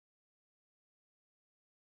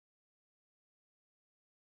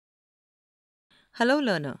Hello,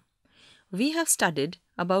 learner. We have studied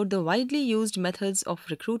about the widely used methods of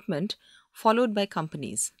recruitment followed by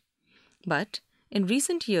companies. But in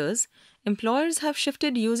recent years, employers have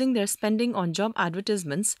shifted using their spending on job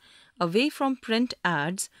advertisements away from print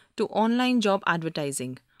ads to online job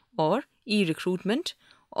advertising, or e-recruitment,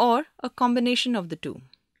 or a combination of the two.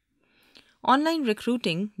 Online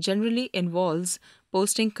recruiting generally involves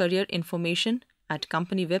posting career information at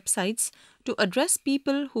company websites to address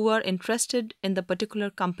people who are interested in the particular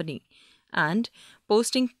company and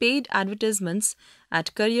posting paid advertisements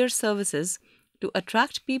at career services to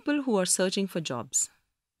attract people who are searching for jobs.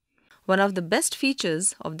 One of the best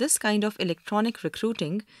features of this kind of electronic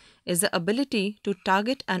recruiting is the ability to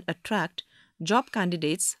target and attract job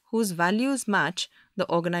candidates whose values match the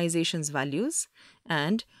organization's values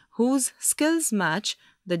and whose skills match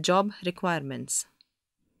the job requirements.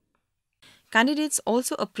 Candidates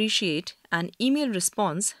also appreciate an email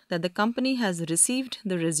response that the company has received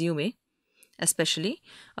the resume, especially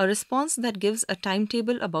a response that gives a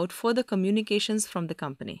timetable about further communications from the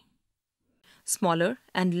company. Smaller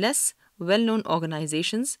and less well-known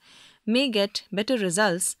organizations may get better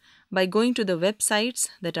results by going to the websites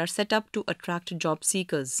that are set up to attract job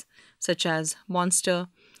seekers, such as Monster,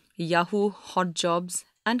 Yahoo Hot Jobs,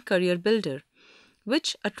 and Career Builder,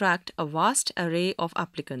 which attract a vast array of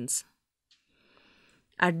applicants.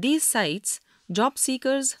 At these sites, job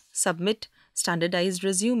seekers submit standardized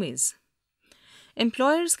resumes.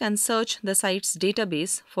 Employers can search the site's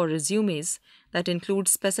database for resumes that include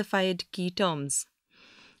specified key terms,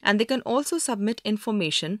 and they can also submit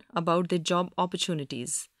information about the job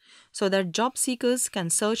opportunities so that job seekers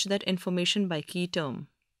can search that information by key term.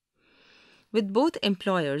 With both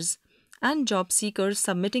employers and job seekers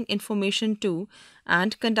submitting information to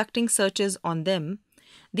and conducting searches on them,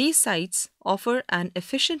 these sites offer an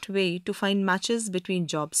efficient way to find matches between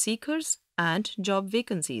job seekers and job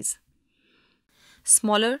vacancies.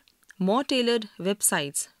 Smaller, more tailored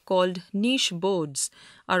websites called niche boards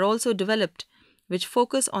are also developed, which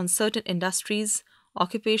focus on certain industries,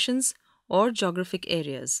 occupations, or geographic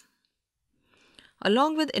areas.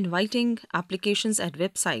 Along with inviting applications at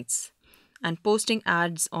websites and posting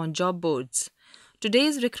ads on job boards,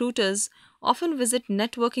 today's recruiters often visit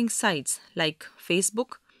networking sites like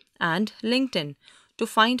Facebook and LinkedIn to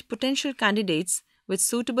find potential candidates with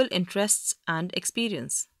suitable interests and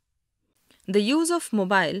experience. The use of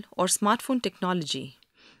mobile or smartphone technology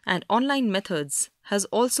and online methods has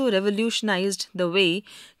also revolutionized the way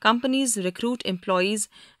companies recruit employees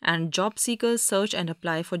and job seekers search and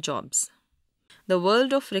apply for jobs. The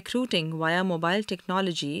world of recruiting via mobile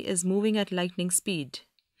technology is moving at lightning speed.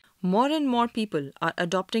 More and more people are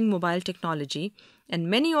adopting mobile technology, and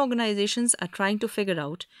many organizations are trying to figure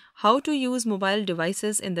out how to use mobile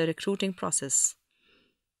devices in the recruiting process.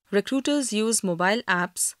 Recruiters use mobile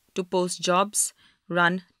apps to post jobs,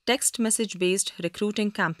 run text message based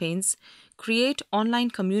recruiting campaigns, create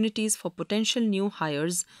online communities for potential new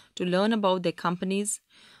hires to learn about their companies,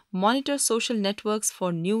 monitor social networks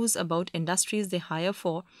for news about industries they hire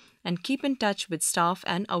for, and keep in touch with staff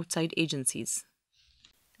and outside agencies.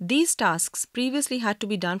 These tasks previously had to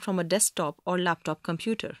be done from a desktop or laptop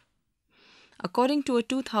computer. According to a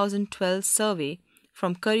 2012 survey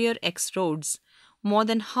from Career X Roads, more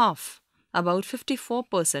than half, about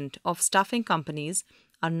 54% of staffing companies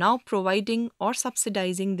are now providing or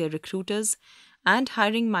subsidizing their recruiters and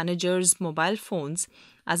hiring managers' mobile phones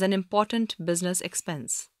as an important business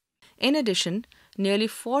expense. In addition, nearly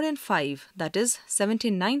 4 in 5, that is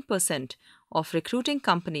 79%, of recruiting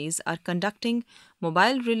companies are conducting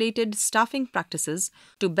mobile-related staffing practices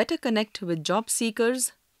to better connect with job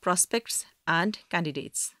seekers, prospects, and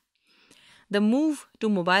candidates. The move to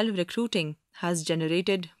mobile recruiting has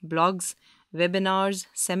generated blogs, webinars,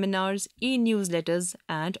 seminars, e-newsletters,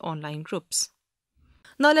 and online groups.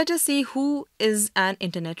 Now let us see who is an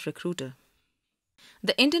internet recruiter.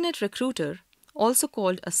 The internet recruiter, also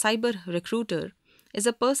called a cyber recruiter, is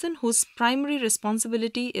a person whose primary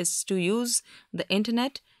responsibility is to use the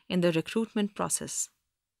internet in the recruitment process.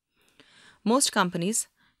 Most companies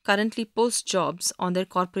currently post jobs on their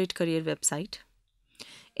corporate career website.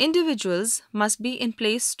 Individuals must be in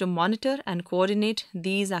place to monitor and coordinate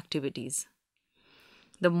these activities.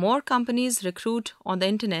 The more companies recruit on the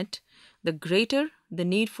internet, the greater the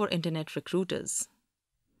need for internet recruiters.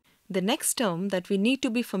 The next term that we need to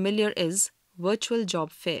be familiar is virtual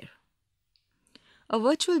job fair. A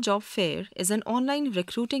virtual job fair is an online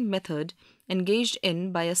recruiting method engaged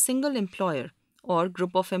in by a single employer or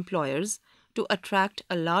group of employers to attract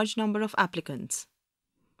a large number of applicants.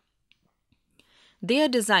 They are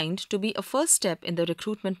designed to be a first step in the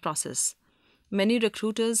recruitment process, many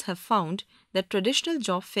recruiters have found that traditional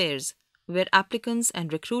job fairs, where applicants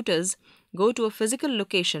and recruiters go to a physical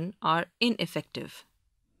location, are ineffective.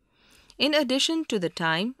 In addition to the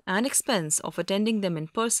time and expense of attending them in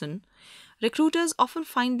person, recruiters often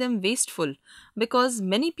find them wasteful because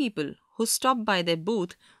many people who stop by their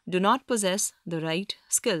booth do not possess the right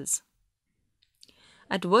skills.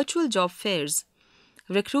 At virtual job fairs,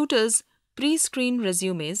 recruiters pre-screen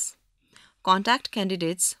resumes, contact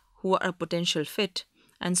candidates who are a potential fit,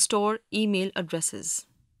 and store email addresses.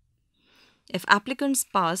 If applicants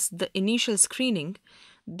pass the initial screening,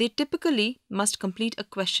 they typically must complete a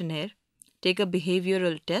questionnaire, take a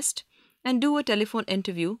behavioral test, and do a telephone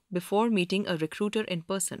interview before meeting a recruiter in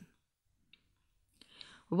person.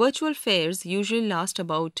 Virtual fairs usually last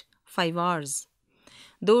about 5 hours,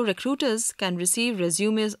 though recruiters can receive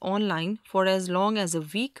resumes online for as long as a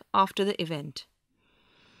week after the event.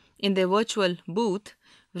 In their virtual booth,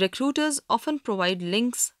 recruiters often provide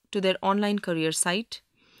links to their online career site,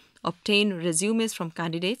 obtain resumes from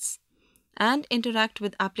candidates, and interact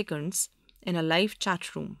with applicants in a live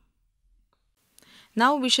chat room.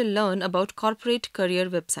 Now we shall learn about corporate career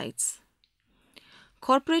websites.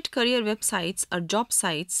 Corporate career websites are job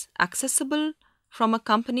sites accessible from a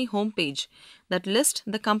company homepage that list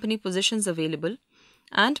the company positions available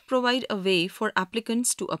and provide a way for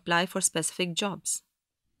applicants to apply for specific jobs.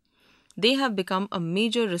 They have become a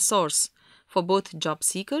major resource for both job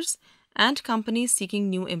seekers and companies seeking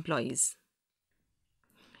new employees.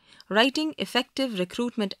 Writing effective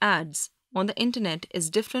recruitment ads on the internet is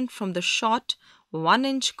different from the short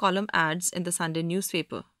 1-inch column ads in the Sunday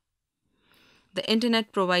newspaper. The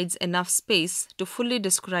internet provides enough space to fully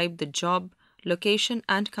describe the job, location,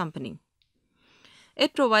 and company.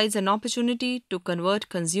 It provides an opportunity to convert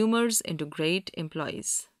consumers into great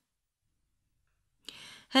employees.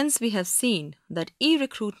 Hence, we have seen that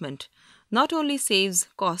e-recruitment not only saves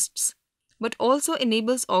costs, but also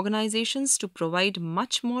enables organizations to provide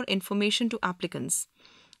much more information to applicants,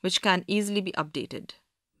 which can easily be updated.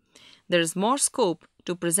 There is more scope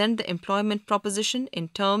to present the employment proposition in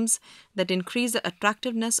terms that increase the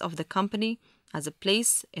attractiveness of the company as a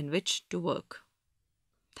place in which to work.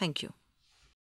 Thank you.